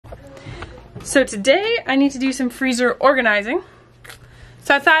So today I need to do some freezer organizing.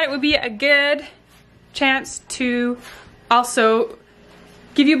 So I thought it would be a good chance to also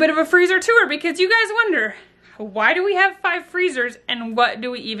give you a bit of a freezer tour, because you guys wonder, why do we have 5 freezers and what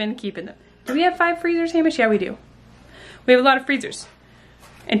do we even keep in them? Do we have 5 freezers, Hamish? Yeah, we do. We have a lot of freezers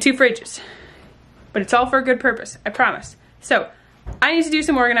and 2 fridges, but it's all for a good purpose, I promise. So I need to do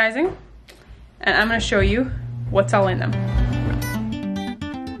some organizing and I'm gonna show you what's all in them.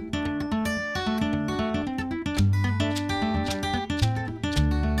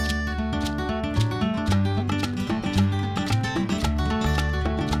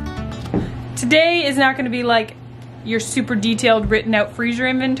 Today is not going to be like your super detailed written out freezer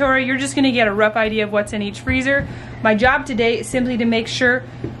inventory. You're just going to get a rough idea of what's in each freezer. My job today is simply to make sure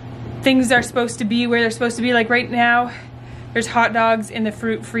things are supposed to be where they're supposed to be. Like right now, there's hot dogs in the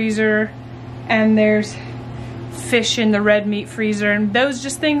fruit freezer and there's fish in the red meat freezer, and those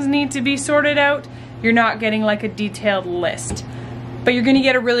just things need to be sorted out. You're not getting like a detailed list, but you're going to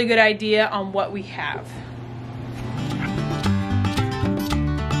get a really good idea on what we have.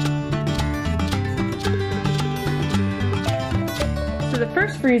 The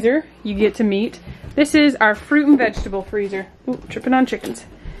first freezer you get to meet, this is our fruit and vegetable freezer. Ooh, tripping on chickens.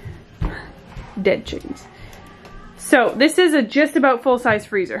 Dead chickens. So this is a just about full-size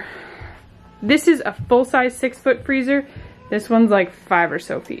freezer. This is a full-size 6-foot freezer. This one's like 5 or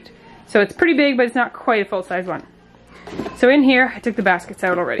so feet. So it's pretty big, but it's not quite a full-size one. So in here, I took the baskets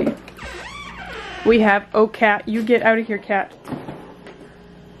out already. We have, oh cat, you get out of here, cat.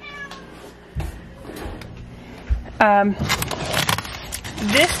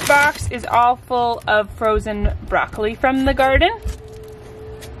 This box is all full of frozen broccoli from the garden.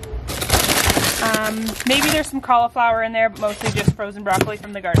 Maybe there's some cauliflower in there, but mostly just frozen broccoli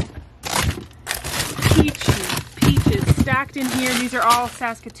from the garden. Peaches stacked in here. These are all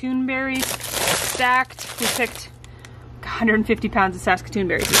Saskatoon berries, stacked. We picked 150 pounds of Saskatoon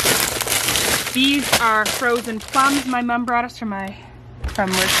berries this year. These are frozen plums my mom brought us from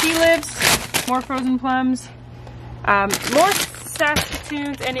where she lives. More frozen plums. More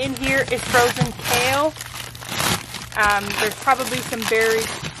Saskatoons, and in here is frozen kale. There's probably some berries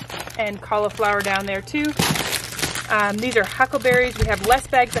and cauliflower down there too. These are huckleberries. We have less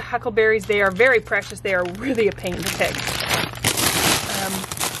bags of huckleberries. They are very precious. They are really a pain to pick.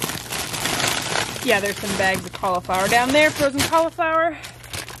 Yeah, there's some bags of cauliflower down there, frozen cauliflower.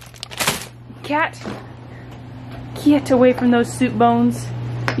 Cat, get away from those soup bones,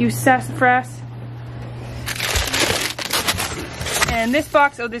 you sassafras. And this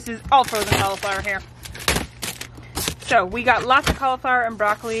box, oh, this is all frozen cauliflower here. So we got lots of cauliflower and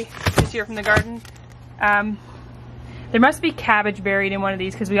broccoli this year from the garden. There must be cabbage buried in one of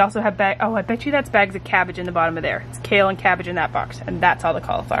these, because we also have oh, I bet you that's bags of cabbage in the bottom of there. It's kale and cabbage in that box, and that's all the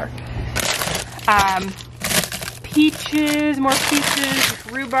cauliflower. Peaches, more peaches,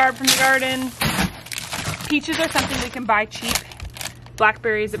 rhubarb from the garden. Peaches are something we can buy cheap.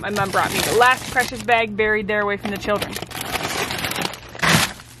 Blackberries that my mom brought me. The last precious bag buried there away from the children.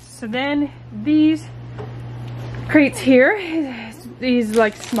 So then these crates here, these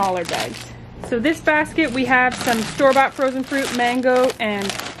like smaller bags. So this basket, we have some store-bought frozen fruit, mango and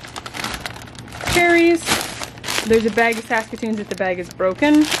cherries. There's a bag of Saskatoons if the bag is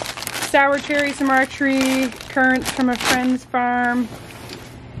broken. Sour cherries from our tree, currants from a friend's farm.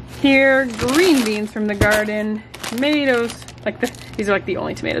 Here, green beans from the garden, tomatoes, these are like the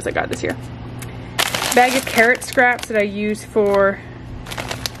only tomatoes I got this year. Bag of carrot scraps that I use for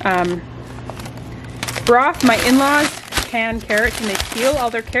broth. My in-laws can carrots and they peel all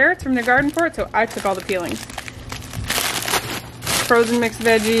their carrots from their garden for it, so I took all the peelings. Frozen mixed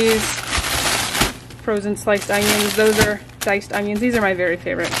veggies, frozen sliced onions. Those are diced onions. These are my very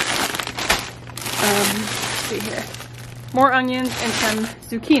favorite. Let's see here. More onions and some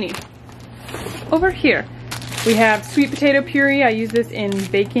zucchini. Over here, we have sweet potato puree. I use this in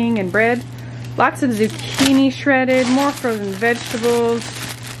baking and bread. Lots of zucchini shredded, more frozen vegetables,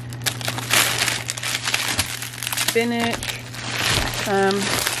 spinach,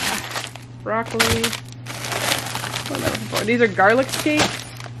 broccoli. What am I looking for? These are garlic scapes.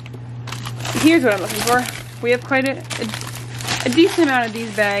 Here's what I'm looking for. We have quite a decent amount of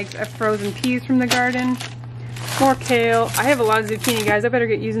these bags of frozen peas from the garden. More kale. I have a lot of zucchini, guys. I better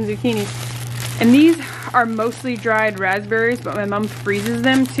get using zucchini. And these are mostly dried raspberries, but my mom freezes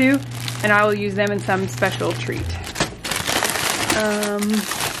them too, and I will use them in some special treat.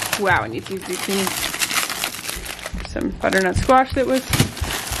 Wow, I need to use zucchini. Some butternut squash that was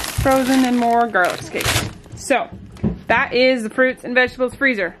frozen, and more garlic scapes. So, that is the fruits and vegetables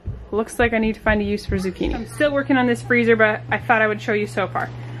freezer. Looks like I need to find a use for zucchini. I'm still working on this freezer, but I thought I would show you so far.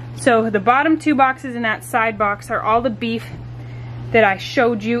 So the bottom 2 boxes in that side box are all the beef that I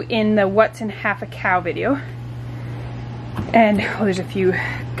showed you in the what's in half a cow video. And oh, there's a few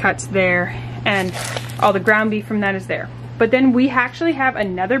cuts there, and all the ground beef from that is there. But then we actually have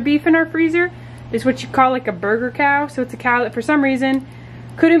another beef in our freezer. It's what you call like a burger cow. So it's a cow that for some reason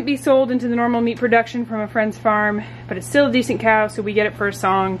couldn't be sold into the normal meat production from a friend's farm, but it's still a decent cow, so we get it for a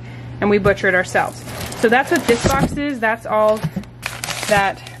song and we butcher it ourselves. So that's what this box is. That's all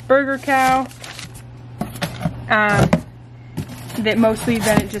that burger cow. That mostly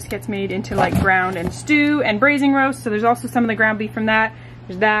then it just gets made into like ground and stew and braising roast. So there's also some of the ground beef from that.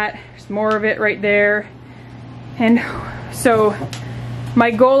 There's more of it right there. And so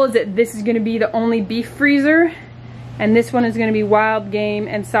my goal is that this is going to be the only beef freezer, and this one is going to be wild game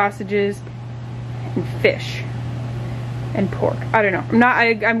and sausages and fish and pork. I don't know.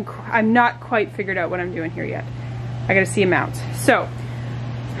 I'm not quite figured out what I'm doing here yet. I got to see amounts. So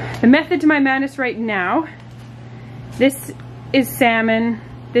the method to my madness right now, this is salmon,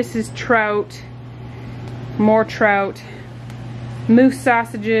 this is trout, more trout, moose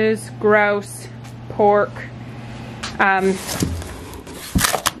sausages, grouse, pork,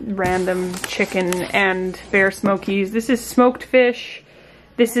 random chicken and bear smokies. This is smoked fish.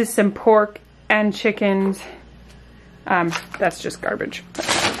 This is some pork and chickens. That's just garbage.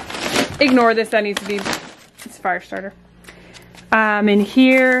 Ignore this, that needs to be, it's a fire starter. In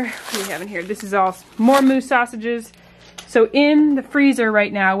here, what do we have in here? This is all more moose sausages. So in the freezer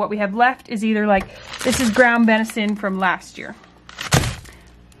right now, what we have left is either like, this is ground venison from last year.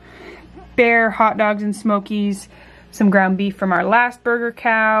 Bear, hot dogs and smokies, some ground beef from our last burger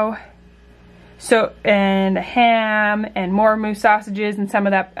cow. So, and a ham and more moose sausages and some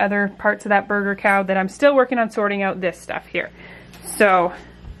of that other parts of that burger cow that I'm still working on sorting out this stuff here. So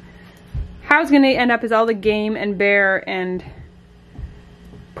how it's gonna end up is all the game and bear and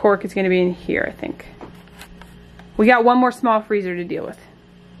pork is gonna be in here, I think. We got one more small freezer to deal with.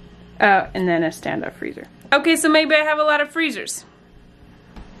 And then a standoff freezer. Okay, so maybe I have a lot of freezers.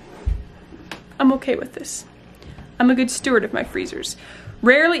 I'm okay with this. I'm a good steward of my freezers.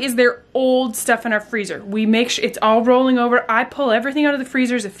 Rarely is there old stuff in our freezer. We make sure it's all rolling over. I pull everything out of the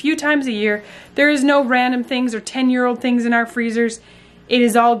freezers a few times a year. There is no random things or 10-year-old things in our freezers. It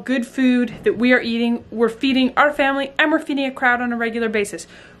is all good food that we are eating. We're feeding our family and we're feeding a crowd on a regular basis.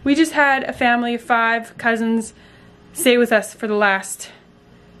 We just had a family of 5 cousins stay with us for the last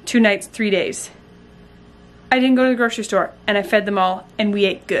 2 nights, 3 days. I didn't go to the grocery store and I fed them all and we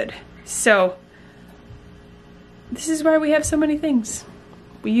ate good. So this is why we have so many things.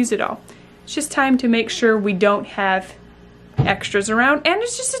 We use it all. It's just time to make sure we don't have extras around, and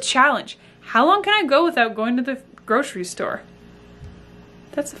it's just a challenge. How long can I go without going to the grocery store?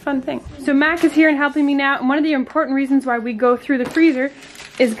 That's a fun thing. So Mac is here and helping me now, and one of the important reasons why we go through the freezer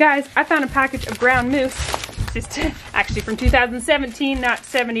is, guys, I found a package of ground moose. It's actually from 2017, not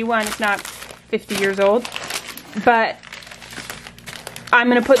 71. It's not 50 years old. But I'm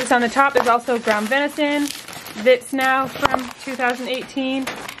gonna put this on the top. There's also ground venison that's now from 2018, and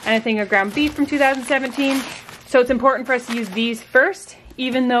I think a ground beef from 2017. So it's important for us to use these first,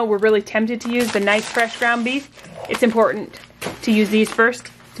 even though we're really tempted to use the nice fresh ground beef. It's important to use these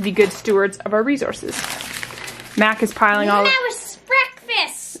first to be good stewards of our resources. Mac is piling all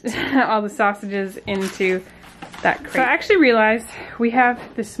the sausages into that crate. So I actually realized we have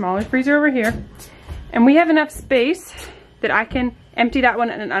this smaller freezer over here, and we have enough space that I can empty that one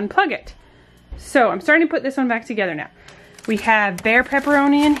and unplug it. So I'm starting to put this one back together now. We have bear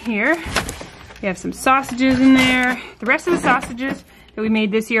pepperoni in here. We have some sausages in there. The rest of the sausages that we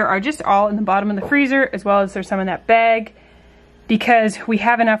made this year are just all in the bottom of the freezer, as well as there's some in that bag, because we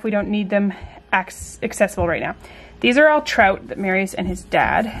have enough, we don't need them accessible right now. These are all trout that Marius and his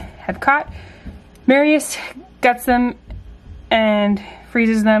dad have caught. Marius guts them and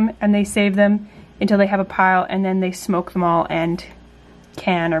freezes them, and they save them until they have a pile, and then they smoke them all and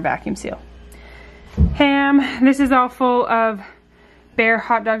can or vacuum seal. Ham, this is all full of bear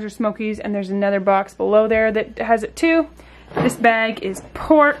hot dogs or smokies, and there's another box below there that has it too. This bag is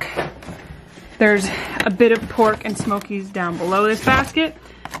pork. There's a bit of pork and smokies down below this basket.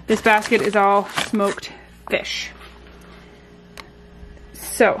 This basket is all smoked fish.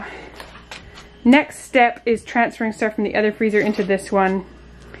 So, next step is transferring stuff from the other freezer into this one.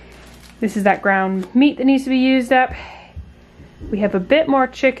 This is that ground meat that needs to be used up. We have a bit more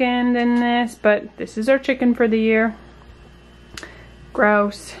chicken than this, but this is our chicken for the year.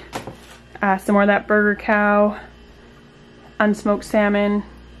 Grouse. Some more of that burger cow. Unsmoked salmon.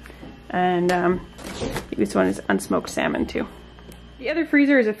 And this one is unsmoked salmon too. The other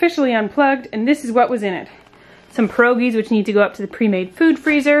freezer is officially unplugged, and this is what was in it. some pierogies, which need to go up to the pre-made food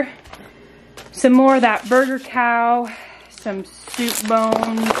freezer. Some more of that Burger Cow, some soup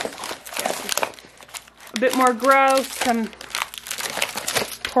bones, a bit more grouse, some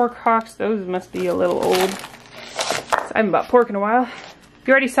pork hocks. Those must be a little old. I haven't bought pork in a while.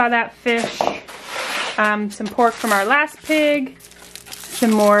 You already saw that fish. Some pork from our last pig.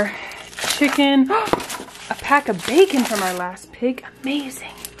 Some more chicken. A pack of bacon from our last pig.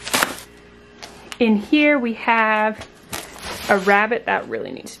 Amazing. In here we have a rabbit that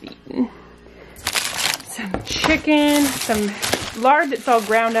really needs to be eaten. Some chicken, some lard that's all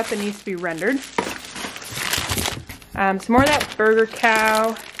ground up and needs to be rendered. Some more of that Burger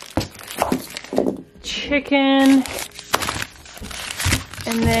Cow. Chicken.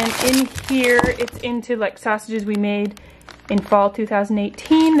 And then in here, it's into like sausages we made in fall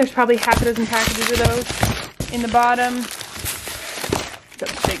 2018. There's probably half a dozen packages of those in the bottom.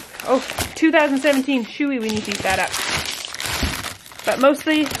 That's big. Oh, 2017 Chewy, we need to eat that up. But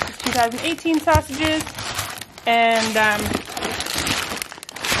mostly it's 2018 sausages. And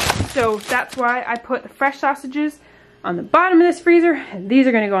so that's why I put the fresh sausages on the bottom of this freezer. And these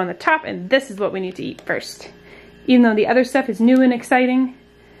are gonna go on the top, and this is what we need to eat first. Even though the other stuff is new and exciting,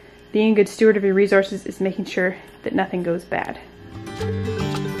 being a good steward of your resources is making sure that nothing goes bad.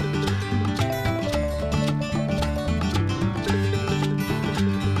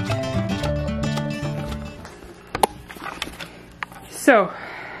 So,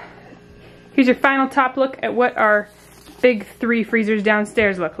 here's your final top look at what our big 3 freezers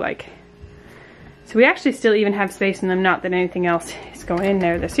downstairs look like. So we actually still even have space in them, not that anything else is going in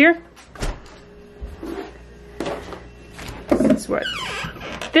there this year. This is what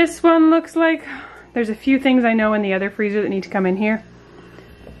this one looks like. There's a few things I know in the other freezer that need to come in here.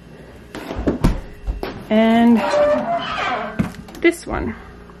 And this one.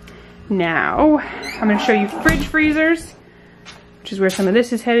 Now, I'm going to show you fridge freezers, which is where some of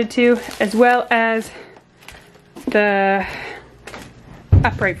this is headed to, as well as the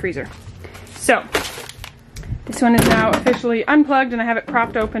upright freezer. So, this one is now officially unplugged and I have it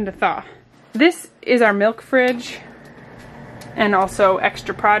propped open to thaw. This is our milk fridge, and also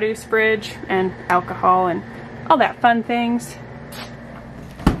extra produce fridge, and alcohol and all that fun things.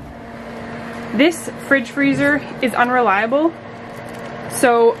 This fridge freezer is unreliable,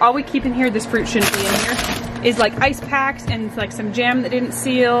 so all we keep in here, this fruit shouldn't be in here, is like ice packs and like some jam that didn't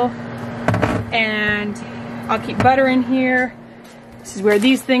seal, and I'll keep butter in here. This is where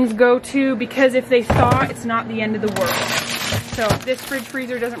these things go to, because if they thaw, it's not the end of the world. So this fridge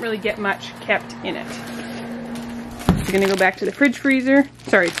freezer doesn't really get much kept in it. We're gonna go back to the fridge freezer,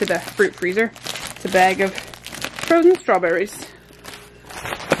 sorry, to the fruit freezer. It's a bag of frozen strawberries.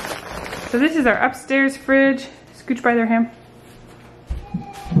 So this is our upstairs fridge. Scooch by there, Ham.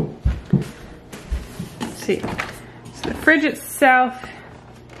 Let's see. So the fridge itself,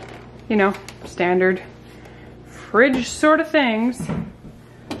 you know, standard fridge sort of things.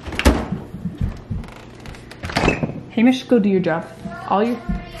 Hamish, go do your job. All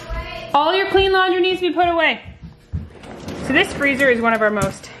your clean laundry needs to be put away. So this freezer is one of our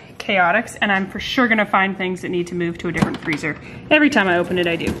most chaotics, and I'm for sure gonna find things that need to move to a different freezer. Every time I open it,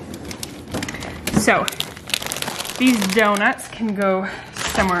 I do. So these donuts can go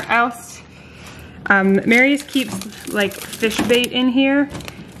somewhere else. Marius keeps like fish bait in here.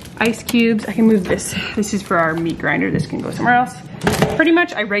 Ice cubes, I can move this. This is for our meat grinder. This can go somewhere else. Pretty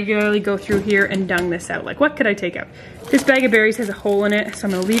much I regularly go through here and dung this out. Like, what could I take out? This bag of berries has a hole in it, so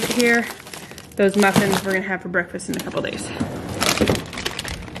I'm gonna leave it here. Those muffins we're gonna have for breakfast in a couple days.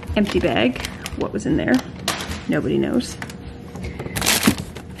 Empty bag. What was in there? Nobody knows.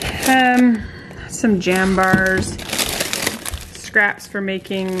 Some jam bars. Scraps for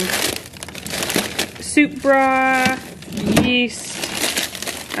making soup broth. Yeast.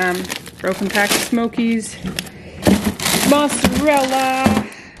 Broken pack of Smokies. Mozzarella.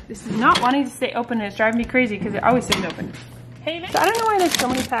 This is not wanting to stay open, and it's driving me crazy because it always stays open. Hey, so I don't know why there's so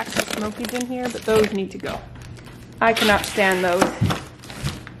many packs of Smokies in here, but those need to go. I cannot stand those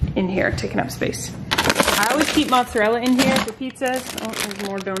in here, taking up space. I always keep mozzarella in here for pizzas. Oh, there's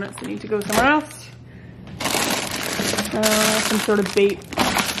more donuts that need to go somewhere else. Some sort of bait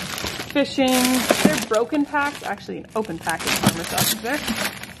fishing. They're broken packs. Actually, an open pack of farmer sausage there.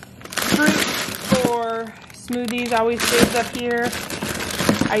 Fruit for smoothies always stays up here.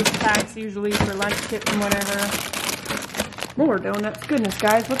 Ice packs usually for lunch kits and whatever. More donuts. Goodness,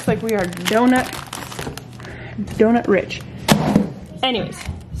 guys. Looks like we are donut rich. Anyways,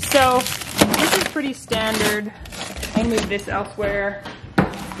 so this is pretty standard. I'll move this elsewhere.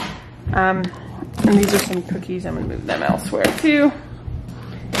 And these are some cookies. I'm going to move them elsewhere too.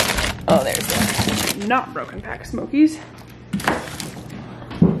 Oh, there's the not broken pack of Smokies.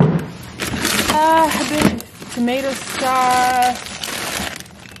 A bit of tomato sauce,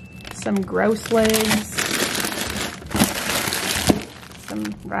 some grouse legs, some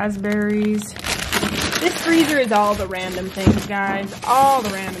raspberries. This freezer is all the random things, guys. All the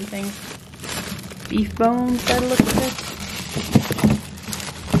random things. Beef bones, by the look of it.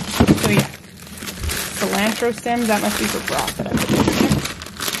 So yeah, cilantro stems. That must be for broth that I put in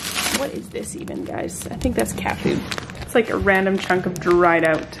here. What is this even, guys? I think that's cat food. It's like a random chunk of dried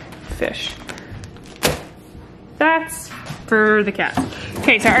out fish. That's for the cats.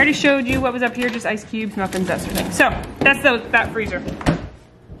 Okay, so I already showed you what was up here, just ice cubes, muffins, that sort of thing. So that's that freezer.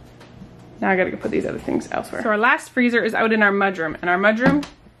 Now I gotta go put these other things elsewhere. So our last freezer is out in our mudroom, and our mudroom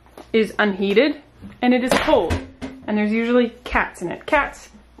is unheated, and it is cold, and there's usually cats in it. Cats,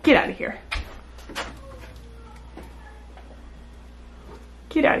 get out of here.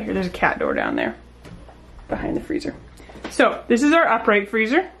 Get out of here. There's a cat door down there behind the freezer. So this is our upright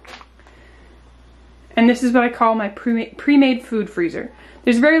freezer, and this is what I call my pre-made food freezer.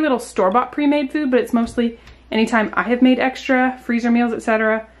 There's very little store-bought pre-made food, but it's mostly anytime I have made extra freezer meals,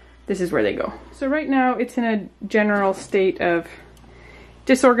 etc. This is where they go. So right now it's in a general state of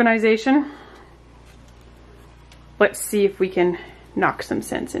disorganization. Let's see if we can knock some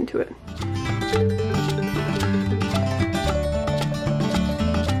sense into it.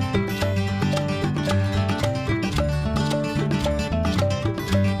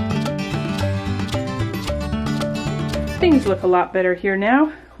 Things look a lot better here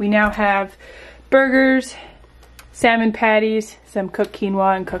now. We now have burgers, salmon patties, some cooked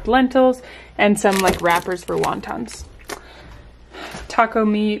quinoa and cooked lentils, and some like wrappers for wontons. Taco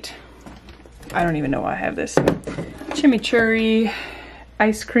meat. I don't even know why I have this. Chimichurri,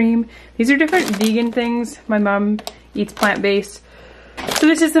 ice cream. These are different vegan things. My mom eats plant-based. So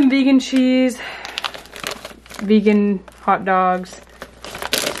this is some vegan cheese, vegan hot dogs,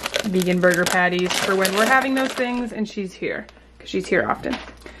 vegan burger patties for when we're having those things and she's here, because she's here often.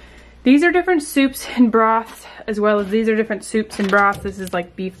 These are different soups and broths, as well as these are different soups and broths. This is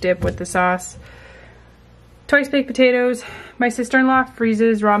like beef dip with the sauce. Twice baked potatoes. My sister-in-law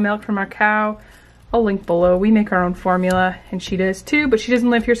freezes raw milk from our cow. I'll link below. We make our own formula, and she does too, but she doesn't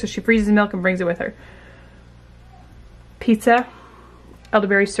live here, so she freezes milk and brings it with her. Pizza,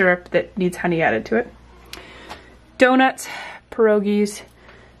 elderberry syrup that needs honey added to it. Donuts, pierogies,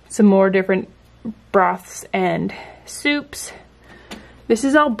 some more different broths and soups. This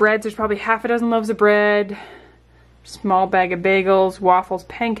is all breads. There's probably half a dozen loaves of bread, small bag of bagels, waffles,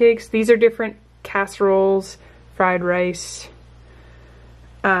 pancakes. These are different casseroles, fried rice.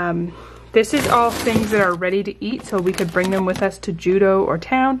 This is all things that are ready to eat, so we could bring them with us to judo or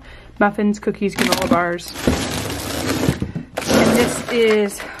town. Muffins, cookies, granola bars. And this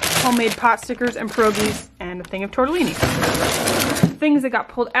is homemade pot stickers and pierogies and a thing of tortellini. Things that got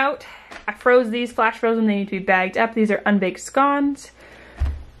pulled out. I froze these, flash frozen. They need to be bagged up. These are unbaked scones.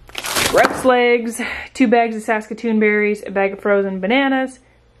 Grouse legs, 2 bags of Saskatoon berries, a bag of frozen bananas,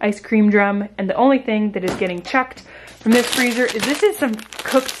 ice cream drum, and the only thing that is getting chucked from this freezer is this is some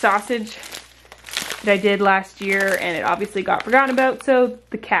cooked sausage that I did last year, and it obviously got forgotten about, so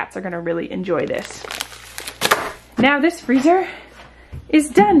the cats are gonna really enjoy this. Now this freezer is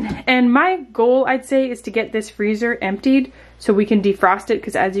done, and my goal, I'd say, is to get this freezer emptied so we can defrost it,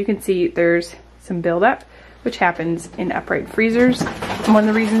 because as you can see, there's some buildup, which happens in upright freezers. And one of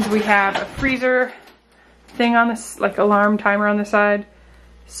the reasons we have a freezer thing on this, like alarm timer on the side,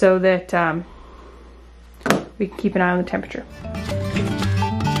 so that we can keep an eye on the temperature.